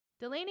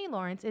Delaney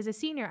Lawrence is a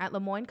senior at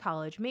Lemoyne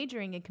College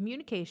majoring in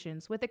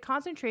communications with a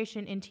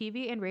concentration in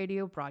TV and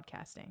radio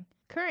broadcasting.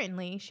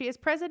 Currently, she is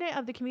president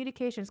of the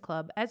Communications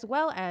Club as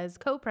well as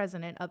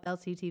co-president of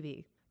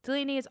LCTV.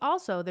 Delaney is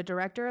also the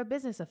director of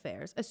business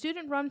affairs, a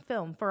student-run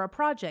film for a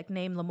project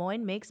named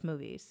Lemoyne Makes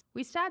Movies.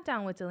 We sat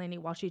down with Delaney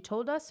while she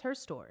told us her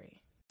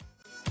story.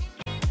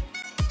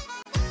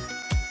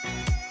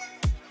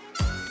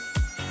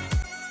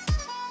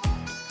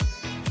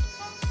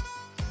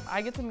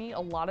 I get to meet a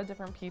lot of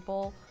different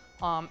people.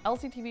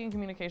 LCTV and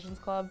Communications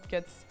Club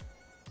gets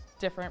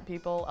different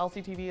people.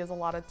 LCTV is a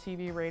lot of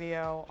TV,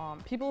 radio,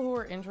 people who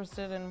are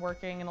interested in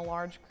working in a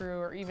large crew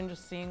or even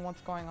just seeing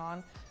what's going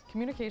on.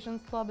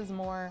 Communications Club is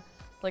more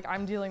like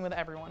I'm dealing with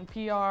everyone.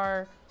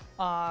 PR,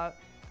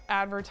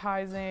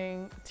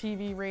 advertising,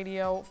 TV,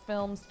 radio,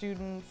 film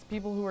students,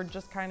 people who are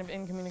just kind of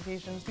in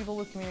communications, people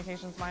with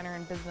communications minor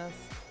and business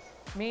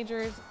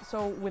majors.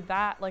 So with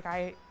that, like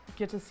I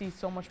get to see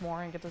so much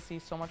more and get to see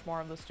so much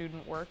more of the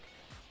student work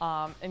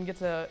and get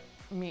to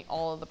meet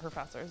all of the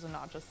professors and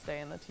not just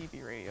stay in the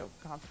TV radio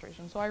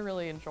concentration. So I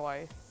really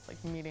enjoy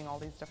like meeting all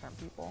these different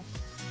people.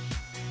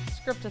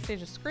 Script to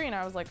stage to screen,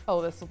 I was like,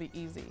 oh, this will be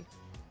easy.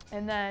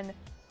 And then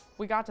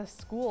we got to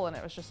school and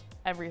it was just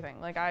everything.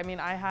 Like, I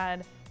mean, I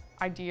had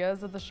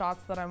ideas of the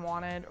shots that I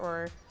wanted,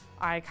 or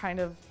I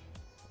kind of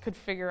could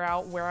figure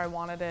out where I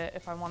wanted it,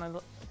 if I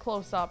wanted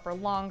close up or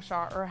long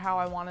shot, or how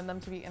I wanted them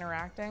to be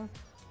interacting.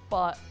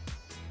 But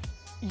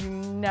you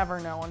never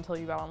know until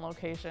you got on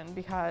location,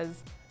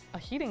 because a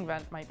heating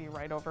vent might be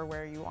right over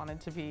where you wanted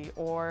to be,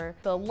 or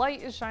the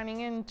light is shining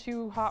in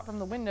too hot from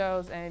the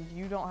windows and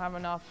you don't have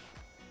enough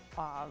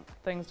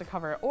things to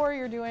cover it, or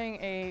you're doing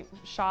a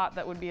shot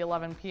that would be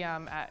 11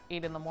 p.m. at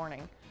 8 in the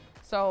morning.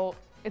 So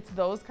it's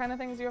those kind of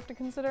things you have to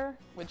consider,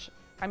 which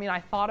I mean,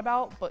 I thought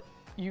about, but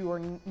you are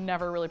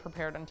never really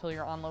prepared until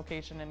you're on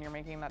location and you're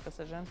making that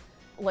decision.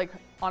 Like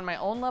on my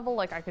own level,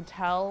 like I could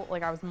tell,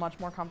 like I was much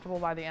more comfortable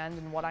by the end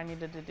in what I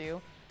needed to do,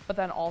 but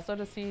then also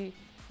to see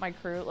my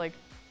crew, like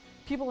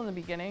people in the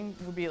beginning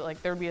would be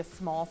like, there would be a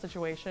small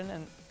situation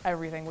and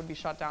everything would be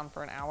shut down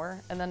for an hour.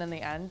 And then in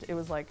the end, it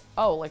was like,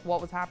 oh, like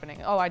what was happening?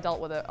 Oh, I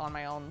dealt with it on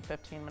my own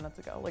 15 minutes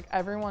ago. Like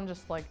everyone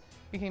just like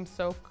became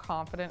so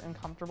confident and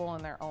comfortable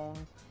in their own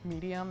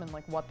medium and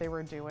like what they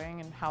were doing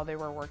and how they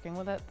were working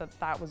with it,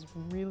 that was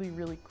really,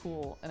 really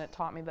cool. And it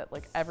taught me that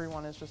like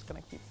everyone is just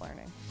gonna keep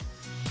learning.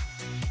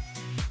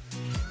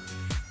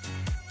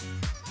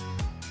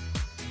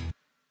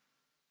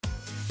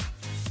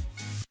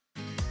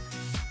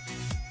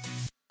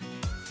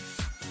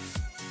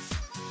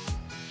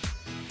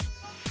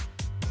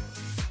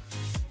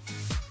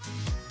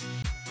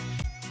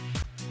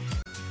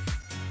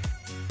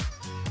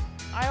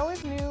 I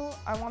always knew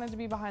I wanted to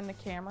be behind the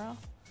camera,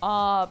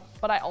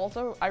 but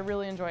I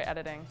really enjoy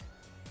editing.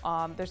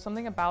 There's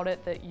something about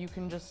it that you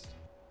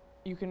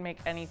can make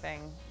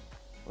anything.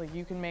 Like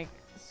you can make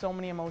so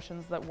many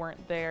emotions that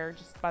weren't there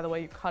just by the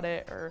way you cut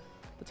it, or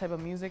the type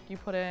of music you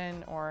put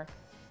in, or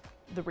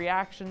the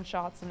reaction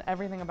shots, and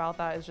everything about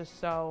that is just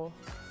so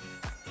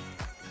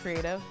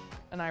creative,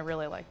 and I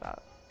really like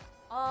that.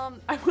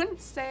 I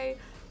wouldn't say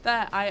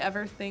that I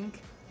ever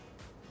think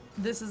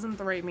this isn't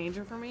the right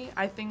major for me.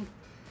 I think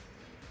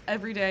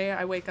every day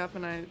I wake up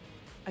and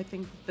I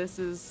think this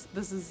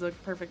is a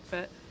perfect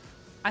fit.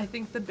 I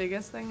think the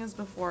biggest thing is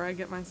before I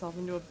get myself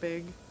into a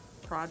big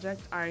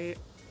project, I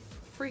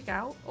freak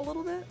out a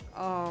little bit.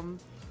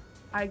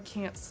 I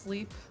can't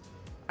sleep.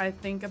 I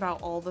think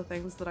about all the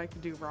things that I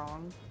could do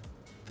wrong.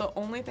 The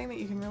only thing that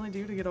you can really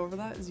do to get over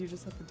that is you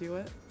just have to do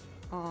it.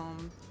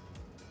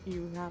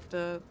 You have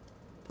to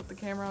put the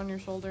camera on your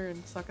shoulder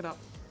and suck it up.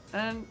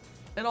 And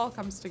it all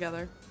comes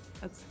together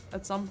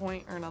at some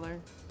point or another.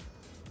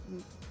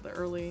 The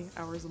early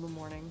hours of the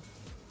morning,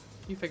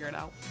 you figure it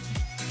out.